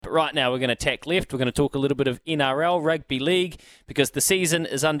But right now we're going to tack left. We're going to talk a little bit of NRL Rugby League because the season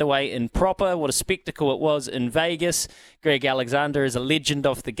is underway in proper. What a spectacle it was in Vegas. Greg Alexander is a legend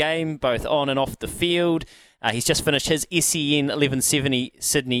of the game, both on and off the field. He's just finished his SEN 1170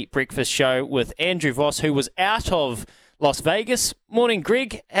 Sydney breakfast show with Andrew Voss, who was out of Las Vegas. Morning,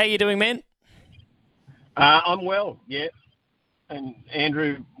 Greg. How you doing, man? I'm well, yeah. And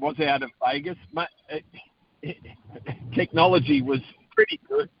Andrew was out of Vegas. Technology was pretty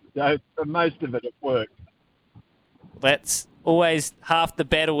good, so for most of it, it worked. That's always half the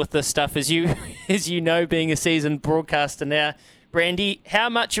battle with this stuff, as you know, being a seasoned broadcaster now. Brandy, how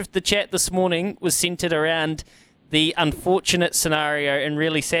much of the chat this morning was centred around the unfortunate scenario and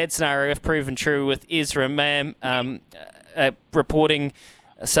really sad scenario, if proven true, with Ezra Mam reporting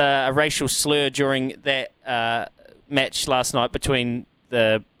a racial slur during that match last night between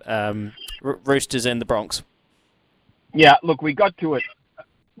the Roosters and the Bronx? Yeah, look, we got to it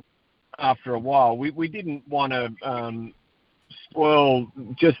after a while. We didn't want to spoil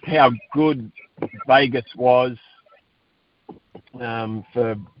just how good Vegas was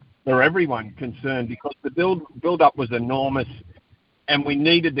for everyone concerned, because the build up was enormous, and we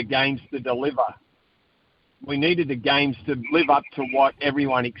needed the games to deliver. We needed the games to live up to what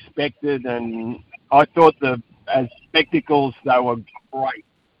everyone expected, and I thought as spectacles they were great.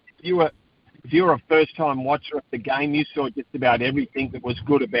 If you were a first-time watcher of the game, you saw just about everything that was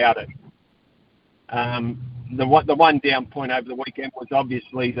good about it. The one down point over the weekend was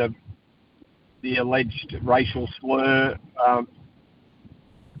obviously the alleged racial slur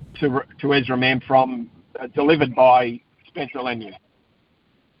to Ezra Mam delivered by Spencer Lanyon.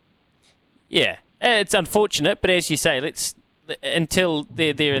 Yeah, it's unfortunate, but as you say, until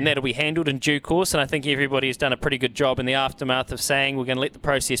they're there, and that'll be handled in due course. And I think everybody has done a pretty good job in the aftermath of saying we're going to let the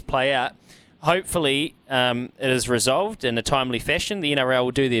process play out. Hopefully, it is resolved in a timely fashion. The NRL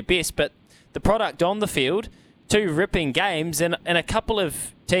will do their best, but the product on the field, 2 ripping games, and a couple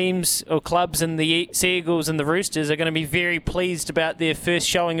of teams or clubs in the Sea Eagles and the Roosters are going to be very pleased about their first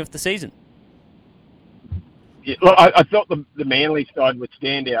showing of the season. Yeah, look, I thought the Manly side would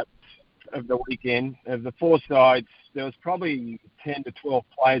stand out of the weekend. Of the 4 sides, there was probably 10 to 12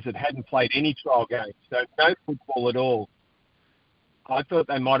 players that hadn't played any trial games, so no football at all. I thought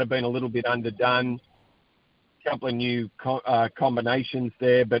they might have been a little bit underdone. A couple of new combinations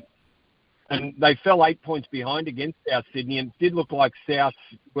there, and they fell 8 points behind against South Sydney, and it did look like South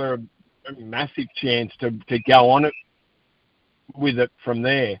were a massive chance to go on it with it from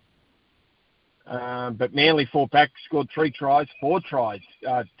there. But Manly fought back, scored 4 tries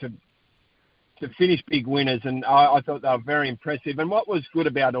to finish big winners, and I thought they were very impressive. And what was good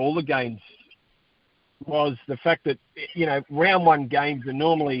about all the games was the fact that, round 1 games are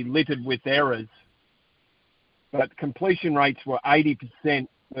normally littered with errors, but completion rates were 80%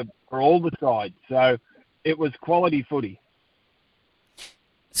 for all the sides. So it was quality footy.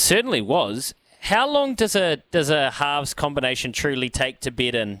 Certainly was. How long does a halves combination truly take to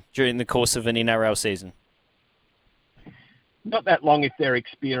bed in during the course of an NRL season? Not that long if they're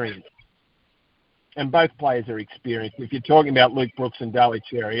experienced. And both players are experienced. If you're talking about Luke Brooks and Daly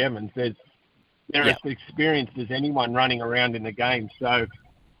Cherry Evans, they're as experienced as anyone running around in the game. So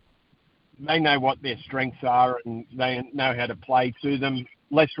they know what their strengths are and they know how to play to them.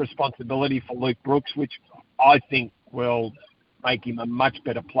 Less responsibility for Luke Brooks, which I think will make him a much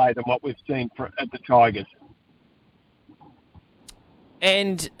better player than what we've seen at the Tigers.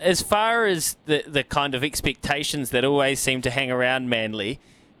 And as far as the kind of expectations that always seem to hang around Manly,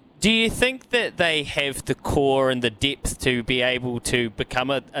 do you think that they have the core and the depth to be able to become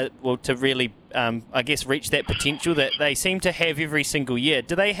to really, reach that potential that they seem to have every single year?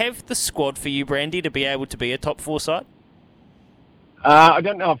 Do they have the squad for you, Brandy, to be able to be a top 4 side? I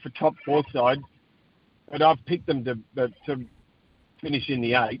don't know if a top 4 side, but I've picked them to finish in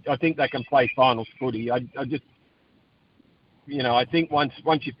the 8. I think they can play finals footy. I think once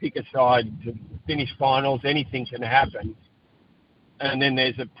you pick a side to finish finals, anything can happen. And then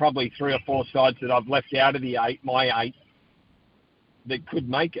there's probably 3 or 4 sides that I've left out of the 8, my 8, that could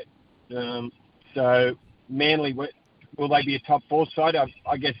make it. So Manly, will they be a top 4 side?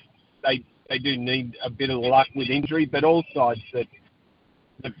 I guess they do need a bit of luck with injury, but all sides that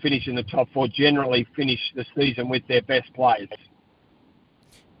finish in the top 4 generally finish the season with their best players.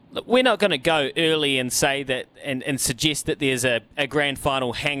 Look, we're not going to go early and say that and suggest that there's a grand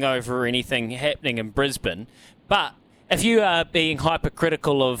final hangover or anything happening in Brisbane, but if you are being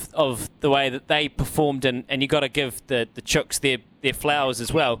hypercritical of the way that they performed, and you got to give the Chooks their flowers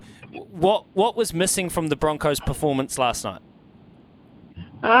as well, what was missing from the Broncos' performance last night?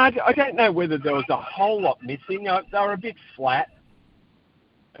 I don't know whether there was a whole lot missing. They were a bit flat.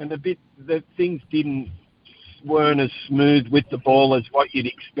 and the things weren't as smooth with the ball as what you'd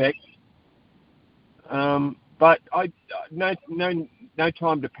expect. But no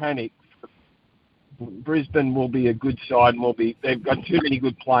time to panic. Brisbane will be a good side, and they've got too many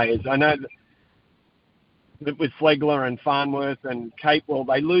good players. I know that with Flegler and Farnworth and Capewell,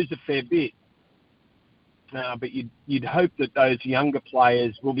 they lose a fair bit. But you'd hope that those younger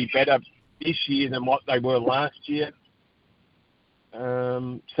players will be better this year than what they were last year.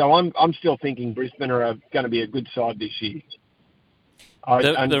 So I'm still thinking Brisbane are going to be a good side this year.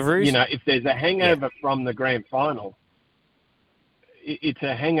 If there's a hangover from the grand final, it's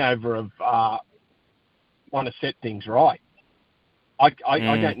a hangover of want to set things right. I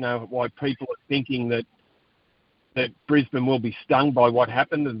don't know why people are thinking that Brisbane will be stung by what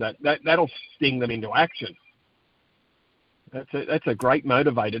happened, and that'll sting them into action. That's a great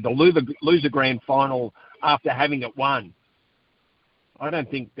motivator to lose a grand final after having it won. I don't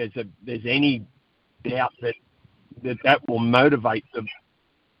think there's any doubt that will motivate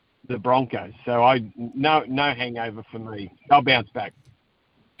the Broncos. So no hangover for me. They'll bounce back.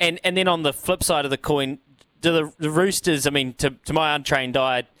 And then on the flip side of the coin, do the Roosters, I mean, to my untrained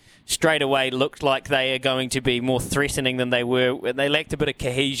eye, straight away looked like they are going to be more threatening than they were. They lacked a bit of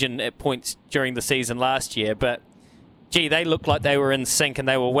cohesion at points during the season last year, but gee, they looked like they were in sync and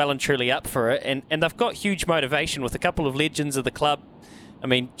they were well and truly up for it. And they've got huge motivation with a couple of legends of the club. I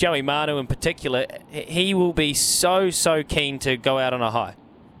mean, Joey Manu in particular, he will be so keen to go out on a high.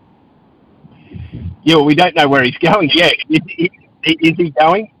 Yeah, well, we don't know where he's going yet. Is he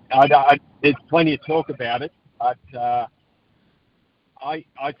going? There's plenty of talk about it, but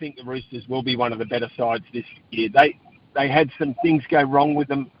I think the Roosters will be one of the better sides this year. They had some things go wrong with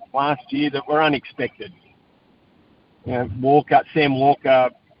them last year that were unexpected. You know, Sam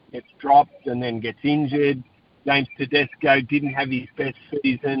Walker gets dropped and then gets injured. James Tedesco didn't have his best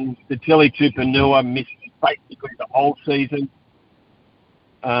season. Tilly Tupanua missed basically the whole season.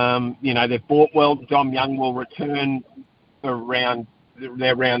 They've bought well. Dom Young will return for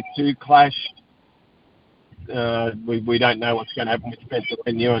their round 2 clash. We don't know what's going to happen with Spencer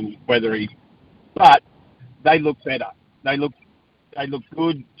Leniu and but they look better. They look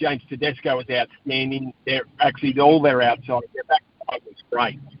good. James Tedesco was outstanding. All their outside, their backside was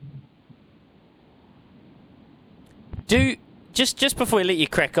great. Just before we let you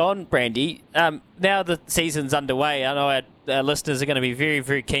crack on, Brandy, now the season's underway, I know our listeners are going to be very,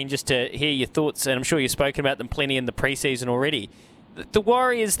 very keen just to hear your thoughts, and I'm sure you've spoken about them plenty in the pre-season already. The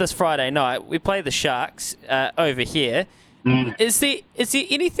Warriors this Friday night, we play the Sharks over here. Is there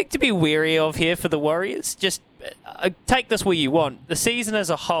anything to be wary of here for the Warriors? Just take this where you want. The season as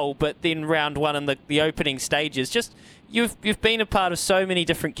a whole, but then round 1 and the opening stages. Just you've been a part of so many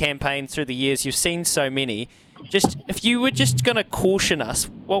different campaigns through the years. You've seen so many. Just if you were just going to caution us,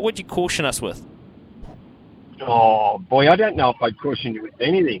 what would you caution us with? Oh boy, I don't know if I'd caution you with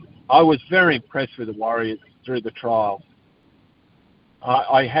anything. I was very impressed with the Warriors through the trials.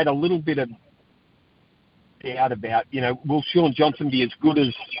 I had a little bit of doubt about, will Sean Johnson be as good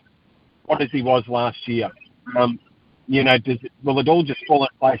as he was last year? Will it all just fall in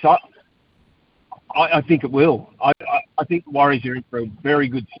place? I think it will. I think the Warriors are in for a very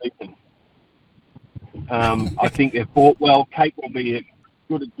good season. I think they've bought well. Kate will be a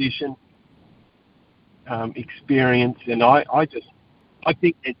good addition, experience, and I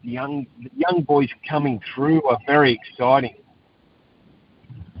think that the young boys coming through are very exciting.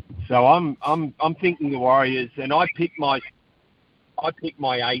 So I'm thinking the Warriors, and I picked my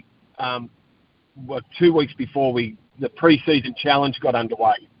 8. 2 weeks before the pre-season challenge got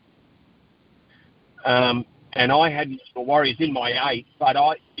underway. And I had the Warriors in my 8, but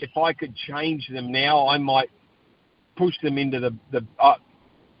if I could change them now, I might push them into the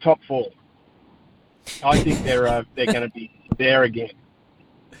top 4. I think they're going to be there again.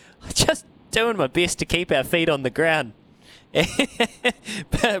 Just doing my best to keep our feet on the ground.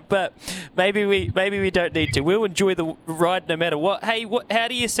 but maybe we don't need to. We'll enjoy the ride no matter what. Hey, how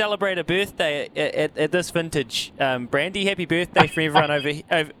do you celebrate a birthday at this vintage, Brandy? Happy birthday for everyone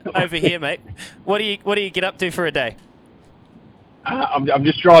over here, mate. What do you get up to for a day? I'm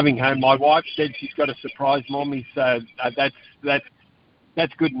just driving home. My wife said she's got a surprise mommy, so that's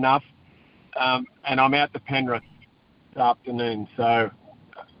good enough. And I'm out to Penrith this afternoon, so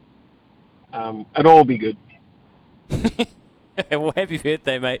it'll all be good. Well, happy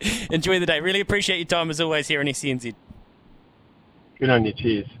birthday, mate. Enjoy the day. Really appreciate your time as always here on SENZ. Good on you.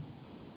 Cheers.